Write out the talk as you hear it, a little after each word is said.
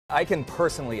I can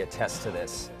personally attest to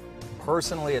this.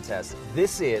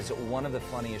 This is one of the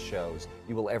funniest shows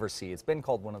you will ever see. It's been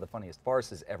called one of the funniest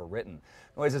farces ever written.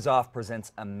 Noises Off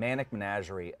presents a manic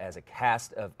menagerie as a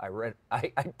cast of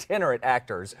itinerant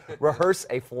actors rehearse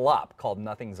a flop called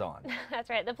Nothing's On. That's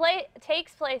right. The play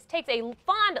takes a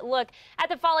fond look at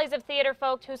the follies of theater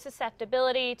folk whose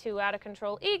susceptibility to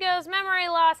out-of-control egos, memory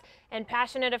loss, and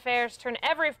passionate affairs turn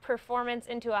every performance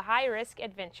into a high-risk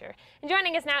adventure. And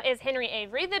joining us now is Henry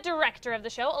Avery, the director of the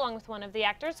show, along with one of the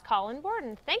actors, Colin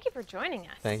Borden. Thank you for joining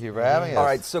us. Thank you for having us. All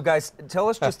right, so guys, tell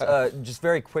us just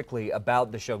very quickly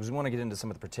about the show, because we want to get into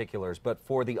some of the particulars, but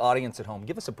for the audience at home,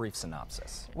 give us a brief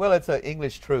synopsis. Well, it's an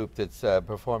English troupe that's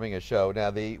performing a show. Now,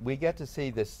 we get to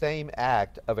see the same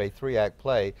act of a three-act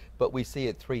play, but we see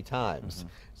it 3 times.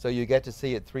 So you get to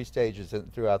see it 3 stages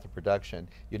throughout the production.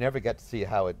 You never get to see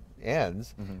how it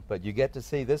ends, but you get to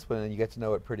see this one and you get to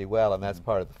know it pretty well, and that's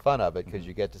part of the fun of it, because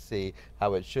you get to see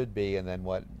how it should be and then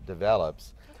what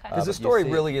develops. Because the story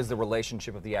really is the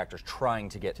relationship of the actors trying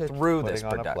to get through this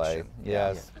production. Play.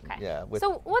 Yes. Okay. Yeah.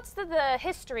 So what's the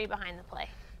history behind the play?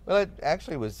 Well, it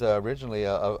actually was originally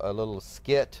a little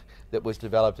skit that was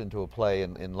developed into a play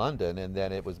in London, and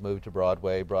then it was moved to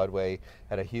Broadway. Broadway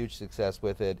had a huge success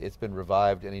with it. It's been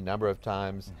revived any number of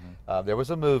times. There was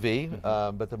a movie,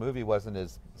 but the movie wasn't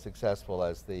as successful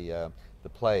as the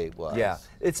play was. Yeah,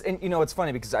 and you know, it's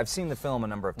funny because I've seen the film a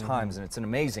number of times, and it's an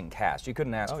amazing cast. You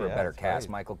couldn't ask for a better cast.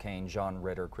 Great. Michael Caine, John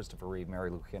Ritter, Christopher Reeve, Mary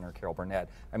Lou Kinner, Carol Burnett.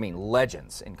 I mean,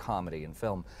 legends in comedy and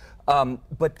film.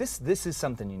 But this is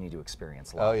something you need to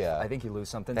experience live. Oh yeah. I think you lose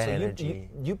something. That so energy.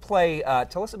 You play.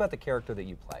 Tell us about the character that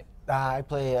you play. I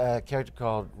play a character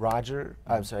called Roger.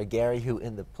 I'm sorry, Gary, who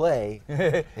in the play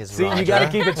is See, Roger. you got to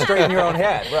keep it straight in your own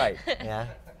head, right? Yeah.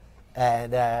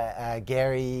 And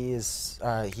Gary is,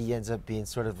 he ends up being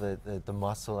sort of the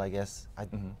muscle, I guess. I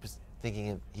was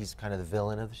thinking he's kind of the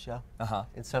villain of the show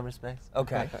in some respects.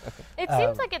 Okay. It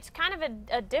seems like it's kind of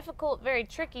a difficult, very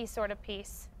tricky sort of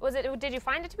piece. Did you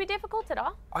find it to be difficult at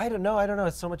all? I don't know.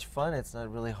 It's so much fun. It's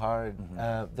not really hard.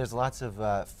 There's lots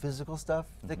of physical stuff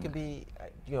that can be,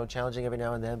 challenging every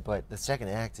now and then. But the second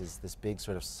act is this big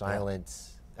sort of silent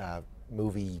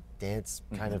movie dance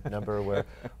kind of number where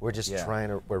we're just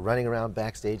we're running around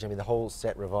backstage. I mean, the whole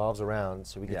set revolves around,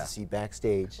 so we get to see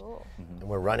backstage, and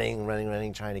we're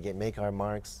running, trying to make our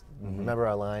marks, remember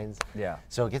our lines. Yeah.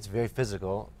 So it gets very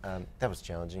physical. That was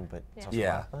challenging, but it's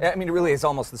also fun. I mean, it really is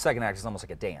almost, the second act is almost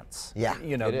like a dance. Yeah.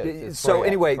 You know. It is. So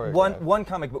anyway, one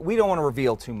comic, but we don't want to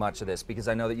reveal too much of this because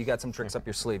I know that you got some tricks up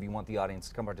your sleeve. You want the audience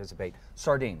to come participate.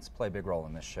 Sardines play a big role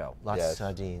in this show. Lots of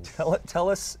sardines. Tell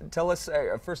us.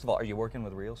 First of all, are you working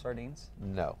with real sardines?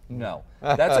 No. No.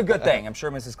 That's a good thing. I'm sure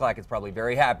Mrs. Clackett's probably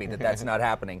very happy that that's not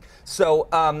happening. So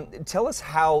tell us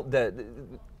how the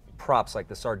props like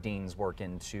the sardines work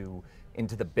into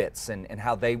the bits and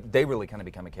how they really kind of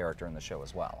become a character in the show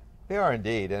as well. They are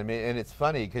indeed. I mean, and it's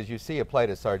funny because you see a plate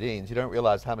of sardines, you don't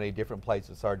realize how many different plates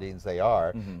of sardines they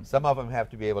are. Some of them have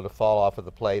to be able to fall off of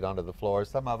the plate onto the floor.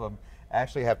 Some of them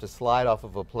actually have to slide off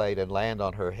of a plate and land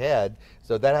on her head.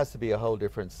 So that has to be a whole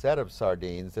different set of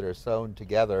sardines that are sewn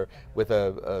together with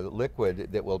a liquid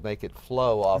that will make it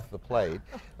flow off the plate.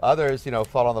 Others,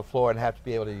 fall on the floor and have to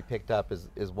be able to be picked up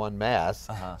as one mass.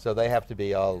 So they have to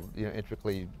be all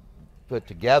intricately put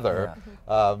together.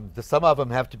 Some of them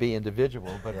have to be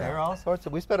individual, but there are all sorts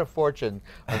of. We spent a fortune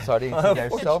on sardines.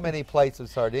 There's so many plates of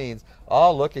sardines,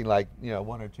 all looking like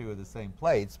 1 or 2 of the same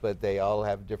plates, but they all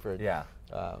have different.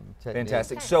 Techniques.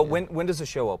 Fantastic. So when does the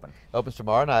show open? Opens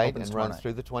tomorrow night and runs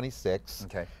through the 26th.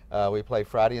 Okay. We play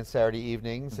Friday and Saturday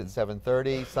evenings at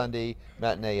 7:30, Sunday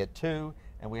matinee at 2.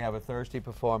 And we have a Thursday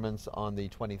performance on the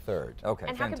 23rd. Okay,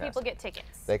 and how can people get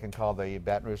tickets? They can call the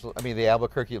the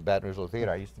Albuquerque Little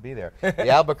Theater. I used to be there. The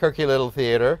Albuquerque Little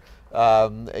Theater,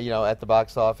 at the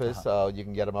box office. You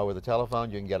can get them over the telephone.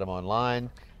 You can get them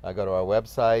online. Go to our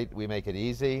website. We make it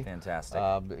easy. Fantastic.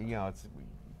 It's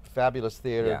fabulous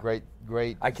theater. Great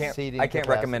seating. I can't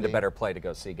recommend a better play to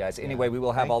go see, guys. Anyway, we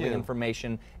will have all the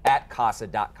information at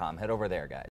casa.com. Head over there, guys.